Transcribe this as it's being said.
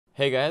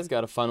Hey guys,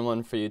 got a fun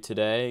one for you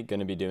today. Going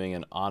to be doing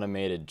an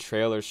automated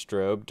trailer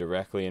strobe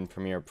directly in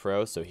Premiere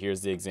Pro. So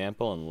here's the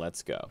example and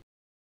let's go.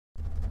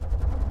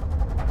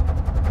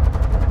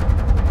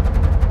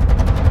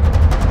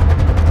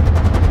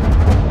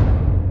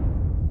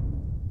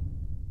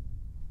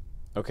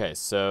 Okay,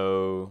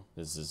 so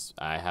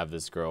I have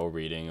this girl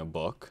reading a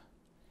book.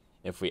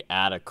 If we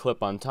add a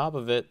clip on top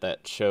of it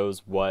that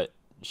shows what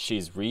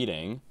she's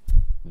reading,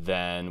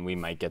 then we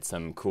might get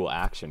some cool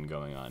action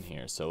going on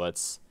here. So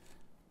let's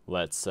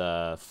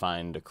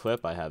find a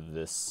clip. I have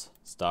this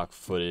stock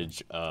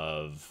footage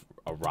of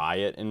a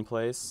riot in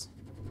place.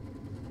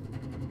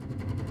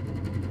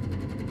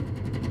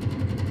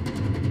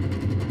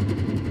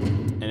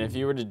 And if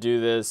you were to do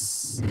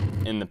this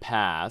in the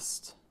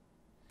past,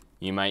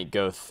 you might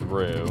go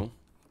through,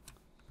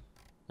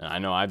 and I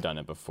know I've done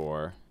it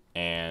before,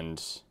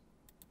 and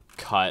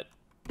cut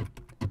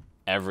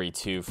every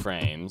 2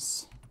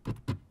 frames.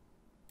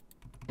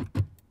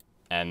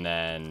 And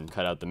then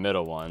cut out the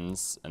middle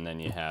ones, and then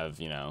you have,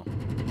 you know,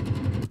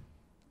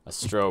 a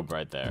strobe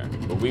right there.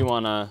 But we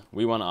wanna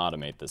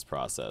automate this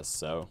process,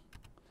 so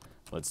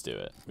let's do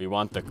it. We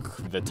want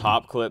the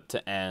top clip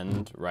to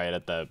end right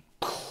at the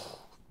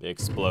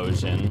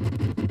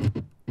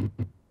explosion,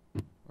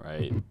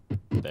 right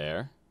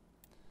there.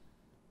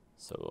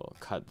 So we'll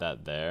cut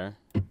that there.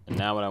 And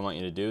now what I want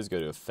you to do is go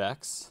to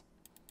Effects,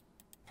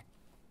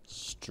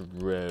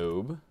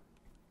 Strobe,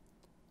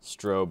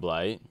 Strobe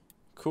Light,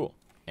 cool.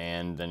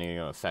 And then you're going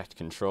to go Effect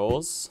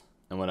Controls.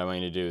 And what I want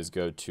you to do is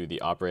go to the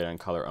Operate on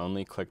Color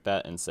Only, click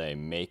that, and say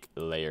Make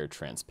Layer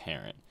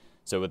Transparent.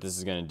 So what this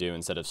is going to do,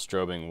 instead of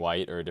strobing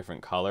white or a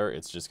different color,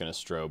 it's just going to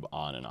strobe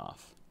on and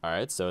off.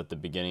 Alright, so at the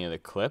beginning of the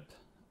clip,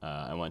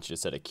 I want you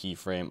to set a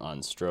keyframe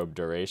on strobe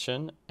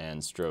duration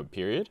and strobe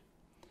period.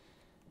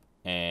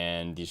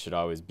 And these should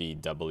always be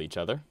double each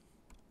other.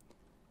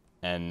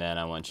 And then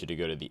I want you to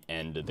go to the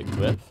end of the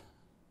clip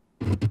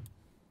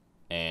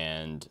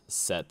and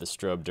set the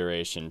strobe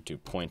duration to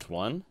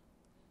 0.1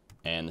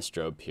 and the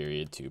strobe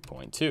period to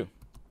 0.2.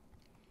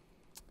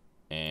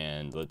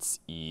 And let's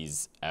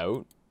ease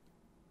out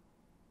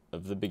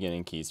of the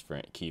beginning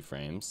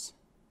keyframes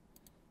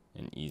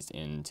and ease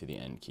into the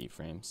end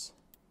keyframes.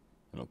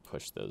 And we'll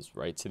push those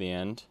right to the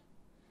end.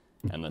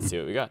 And let's see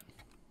what we got.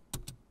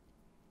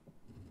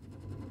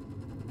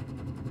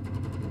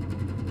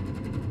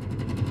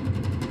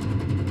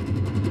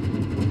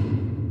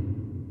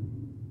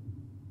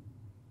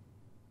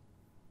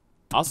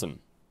 Awesome.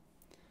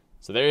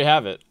 So there you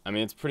have it. I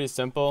mean, it's pretty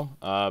simple,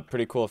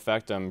 pretty cool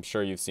effect. I'm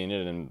sure you've seen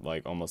it in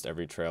like almost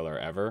every trailer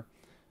ever.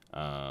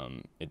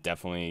 It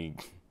definitely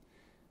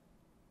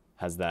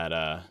has that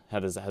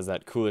has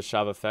that coolest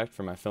shop effect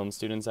for my film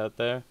students out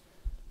there.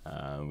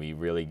 We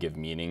really give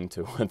meaning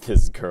to what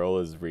this girl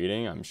is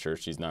reading. I'm sure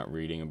she's not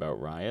reading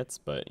about riots,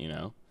 but you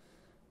know,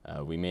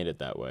 we made it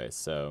that way.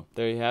 So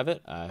there you have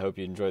it. I hope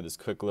you enjoyed this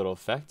quick little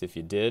effect. If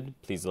you did,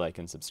 please like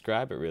and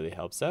subscribe. It really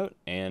helps out,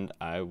 and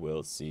I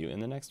will see you in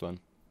the next one.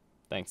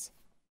 Thanks.